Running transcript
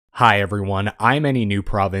Hi everyone, I'm Any New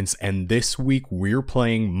Province, and this week we're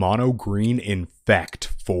playing Mono Green Infect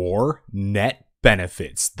for Net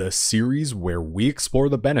Benefits, the series where we explore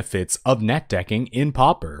the benefits of net decking in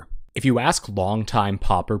Pauper. If you ask longtime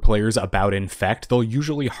Pauper players about Infect, they'll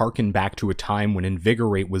usually harken back to a time when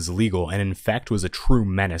Invigorate was legal and Infect was a true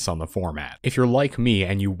menace on the format. If you're like me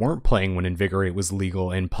and you weren't playing when Invigorate was legal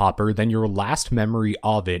in Pauper, then your last memory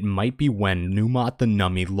of it might be when Numot the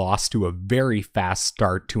Nummy lost to a very fast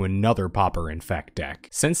start to another Pauper Infect deck.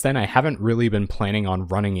 Since then, I haven't really been planning on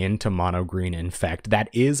running into Mono Green Infect. That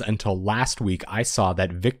is until last week I saw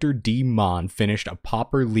that Victor D. Mon finished a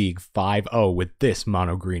Pauper League 5-0 with this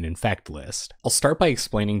Mono Green Infect list. I'll start by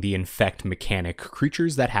explaining the Infect mechanic.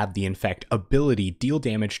 Creatures that have the Infect ability deal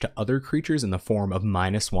damage to other creatures in the form of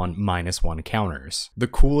 -1/-1 counters. The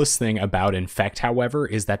coolest thing about Infect, however,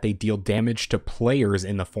 is that they deal damage to players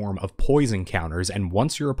in the form of poison counters, and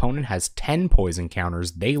once your opponent has 10 poison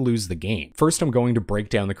counters, they lose the game. First, I'm going to break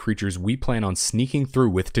down the creatures we plan on sneaking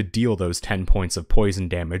through with to deal those 10 points of poison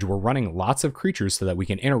damage. We're running lots of creatures so that we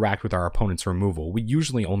can interact with our opponent's removal. We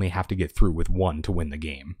usually only have to get through with one to win the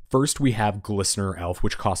game. First, we have Glistener Elf,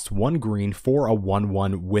 which costs 1 green for a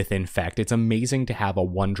 1/1 with Infect. It's amazing to have a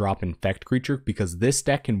 1-drop Infect creature because this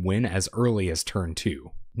deck can win as early as turn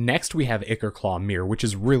 2. Next, we have Ickerclaw Mirror, which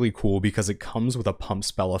is really cool because it comes with a pump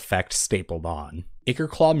spell effect stapled on.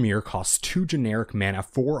 Ickerclaw Mirror costs 2 generic mana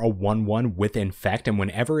for a 1/1 with Infect, and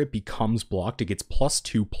whenever it becomes blocked, it gets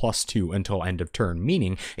 +2/+2 until end of turn,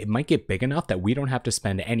 meaning it might get big enough that we don't have to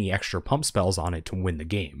spend any extra pump spells on it to win the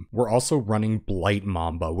game. We're also running Blight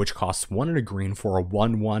Mamba, which costs 1 and a green for a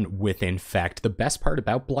 1/1 with Infect. The best part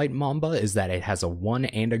about Blight Mamba is that it has a 1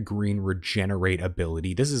 and a green regenerate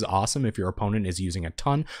ability. This is awesome if your opponent is using a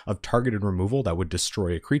ton of targeted removal that would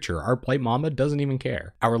destroy a creature. Our Blight Mamba doesn't even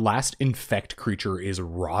care. Our last Infect creature is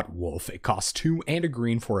Rot Wolf. It costs 2 and a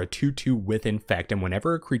green for a 2/2 with Infect, and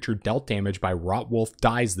whenever a creature dealt damage by Rot Wolf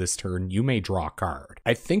dies this turn, you may draw a card.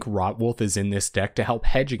 I think Rot Wolf is in this deck to help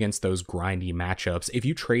hedge against those grindy matchups. If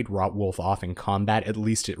you trade Rot Wolf off in combat, at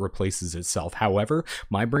least it replaces itself. However,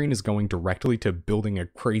 my brain is going directly to building a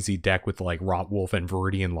crazy deck with like Rot Wolf and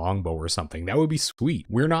Viridian Longbow or something. That would be sweet.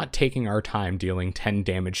 We're not taking our time dealing 10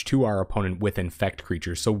 damage to our opponent with Infect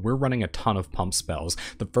creatures, so we're running a ton of pump spells.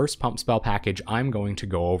 The first pump spell package I'm going to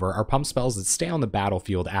go over are pump spells that stay on the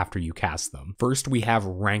battlefield after you cast them. First, we have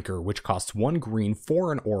Rancor, which costs 1 green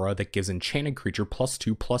for an aura that gives enchanted creature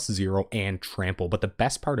 +2/+0 and trample. But the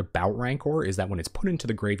best part about Rancor is that when it's put into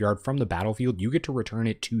the graveyard from the battlefield, you get to return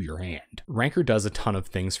it to your hand. Rancor does a ton of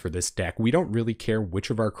things for this deck. We don't really care which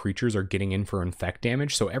of our creatures are getting in for Infect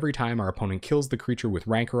damage, so every time our opponent kills the creature with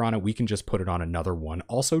Rancor on it, we can just put it on another one.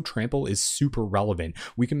 Also, trample is super relevant.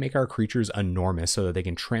 We can make our creatures enormous so that they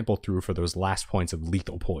can trample through for those last points of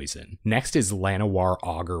lethal poison. Next is Llanowar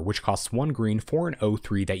Augur, which costs 1 green for an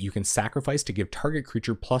 0/3 that you can sacrifice to give target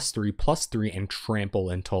creature +3/+3 and trample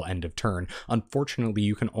until end of turn. Unfortunately,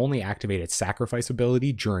 you can only activate its sacrifice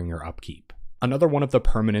ability during your upkeep. Another one of the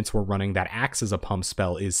permanents we're running that acts as a pump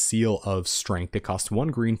spell is Seal of Strength. It costs 1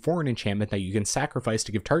 green for an enchantment that you can sacrifice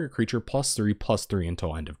to give target creature +3/+3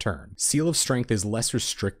 until end of turn. Seal of Strength is less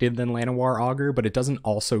restrictive than Llanowar Augur, but it doesn't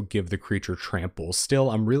also give the creature trample.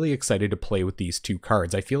 Still, I'm really excited to play with these two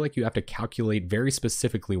cards. I feel like you have to calculate very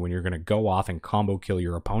specifically when you're going to go off and combo kill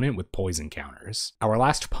your opponent with poison counters. Our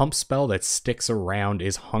last pump spell that sticks around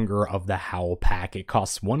is Hunger of the Howl Pack. It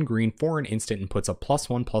costs 1 green for an instant and puts a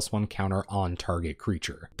 +1/+1 counter on target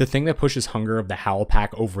creature. The thing that pushes Hunger of the Howl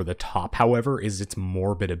Pack over the top, however, is its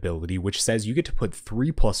morbid ability, which says you get to put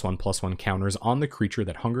 3 +1/+1 counters on the creature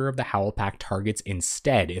that Hunger of the Howl Pack targets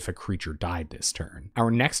instead if a creature died this turn.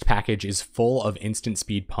 Our next package is full of instant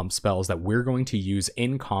speed pump spells that we're going to use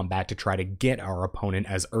in combat to try to get our opponent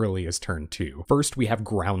as early as turn 2. First, we have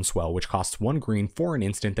Groundswell, which costs 1 green for an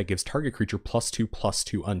instant that gives target creature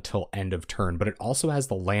 +2/+2 until end of turn, but it also has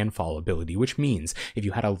the landfall ability, which means if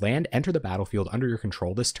you had a land enter the battlefield under your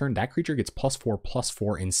control this turn, that creature gets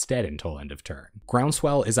 +4/+4 instead until end of turn.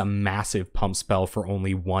 Groundswell is a massive pump spell for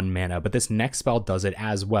only 1 mana, but this next spell does it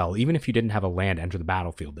as well, even if you didn't have a land enter the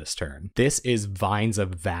battlefield this turn. This is Vines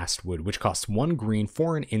of Vastwood, which costs 1 green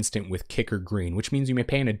for an instant with Kicker Green, which means you may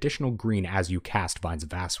pay an additional green as you cast Vines of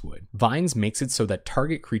Vastwood. Vines makes it so that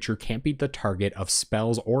target creature can't be the target of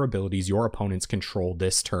spells or abilities your opponents control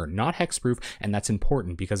this turn. Not hexproof, and that's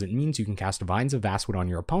important because it means you can cast Vines of Vastwood on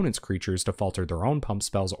your opponent's creatures to to falter their own pump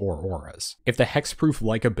spells or auras. If the hexproof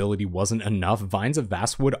like ability wasn't enough, Vines of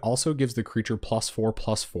Vastwood also gives the creature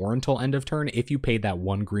 +4/+4 until end of turn if you paid that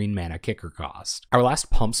 1 green mana kicker cost. Our last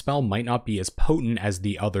pump spell might not be as potent as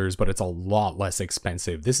the others, but it's a lot less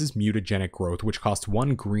expensive. This is Mutagenic Growth, which costs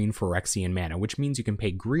 1 green Phyrexian mana, which means you can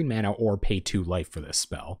pay green mana or pay 2 life for this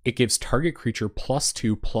spell. It gives target creature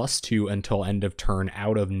 +2/+2 until end of turn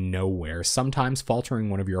out of nowhere, sometimes faltering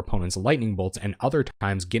one of your opponent's lightning bolts and other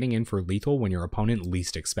times getting in for lethal when your opponent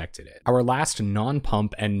least expected it. Our last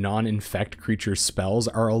non-pump and non-infect creature spells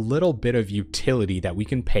are a little bit of utility that we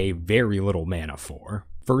can pay very little mana for.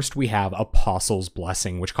 First, we have Apostle's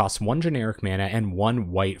Blessing, which costs 1 generic mana and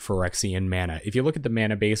 1 white Phyrexian mana. If you look at the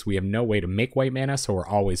mana base, we have no way to make white mana, so we're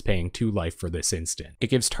always paying 2 life for this instant.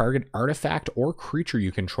 It gives target artifact or creature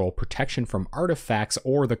you control protection from artifacts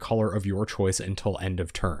or the color of your choice until end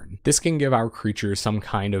of turn. This can give our creature some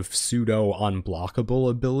kind of pseudo-unblockable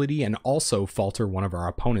ability and also falter one of our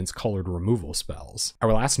opponent's colored removal spells.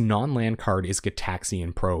 Our last non-land card is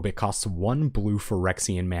Gitaxian Probe. It costs 1 blue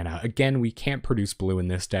Phyrexian mana. Again, we can't produce blue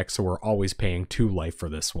in this deck, so we're always paying 2 life for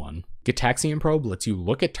this one. Gitaxian Probe lets you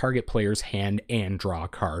look at target player's hand and draw a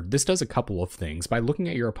card. This does a couple of things. By looking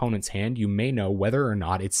at your opponent's hand, you may know whether or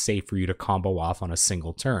not it's safe for you to combo off on a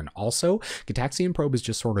single turn. Also, Gitaxian Probe is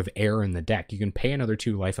just sort of air in the deck. You can pay another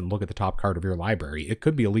 2 life and look at the top card of your library. It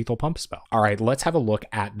could be a lethal pump spell. Alright, let's have a look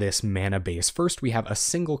at this mana base. First, we have a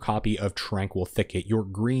single copy of Tranquil Thicket, your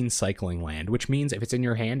green cycling land, which means if it's in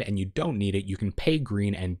your hand and you don't need it, you can pay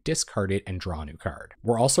green and discard it and draw a new card.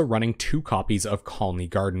 We're also running 2 copies of Colony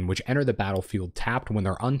Garden, which enter the battlefield tapped. When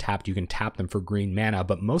they're untapped, you can tap them for green mana,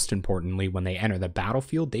 but most importantly, when they enter the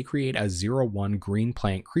battlefield, they create a 0/1 green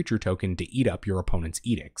plant creature token to eat up your opponent's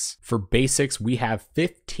edicts. For basics, we have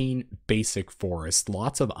 15 basic forests,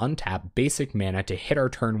 lots of untapped basic mana to hit our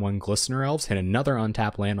turn 1 Glistener Elves, hit another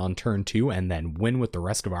untapped land on turn 2, and then win with the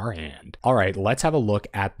rest of our hand. Alright, let's have a look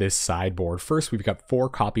at this sideboard. First, we've got 4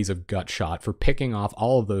 copies of Gutshot for picking off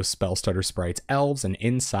all of those Spellstutter sprites, elves, and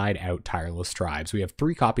inside out Tireless Tribes. We have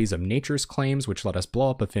 3 copies of Nature's Claims, which let us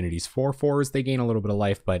blow up affinities 4/4s. They gain a little bit of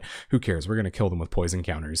life, but who cares? We're going to kill them with poison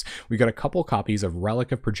counters. We got a couple copies of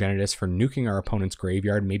Relic of Progenitus for nuking our opponent's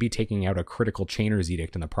graveyard, maybe taking out a critical Chainer's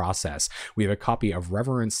Edict in the process. We have a copy of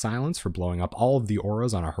Reverent Silence for blowing up all of the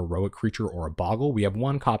auras on a heroic creature or a boggle. We have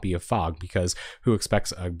 1 copy of Fog, because who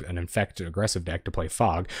expects an Infect aggressive deck to play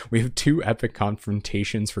Fog? We have 2 Epic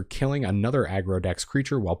Confrontations for killing another aggro deck's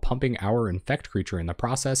creature while pumping our Infect creature in the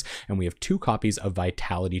process, and we have 2 copies of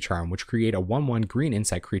Vitality Charm, which create a 1/1 green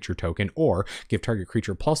insect creature token, or give target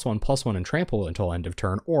creature +1/+1 and trample until end of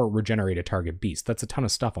turn, or regenerate a target beast. That's a ton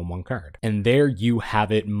of stuff on 1 card. And there you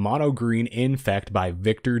have it, Mono Green Infect by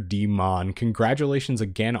Victor D. Mon. Congratulations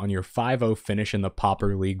again on your 5-0 finish in the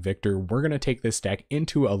Pauper League, Victor. We're going to take this deck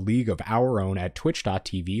into a league of our own at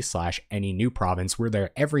twitch.tv/AnyNewProvince. We're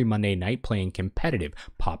there every Monday night playing competitive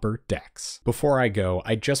Pauper decks. Before I go,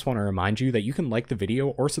 I just want to remind you that you can like the video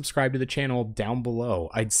or subscribe to the channel down below.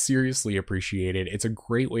 I'd seriously appreciate it. It's a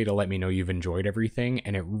great way to let me know you've enjoyed everything,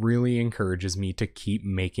 and it really encourages me to keep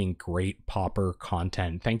making great Pauper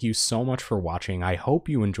content. Thank you so much for watching. I hope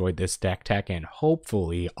you enjoyed this deck tech, and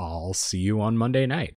hopefully I'll see you on Monday night.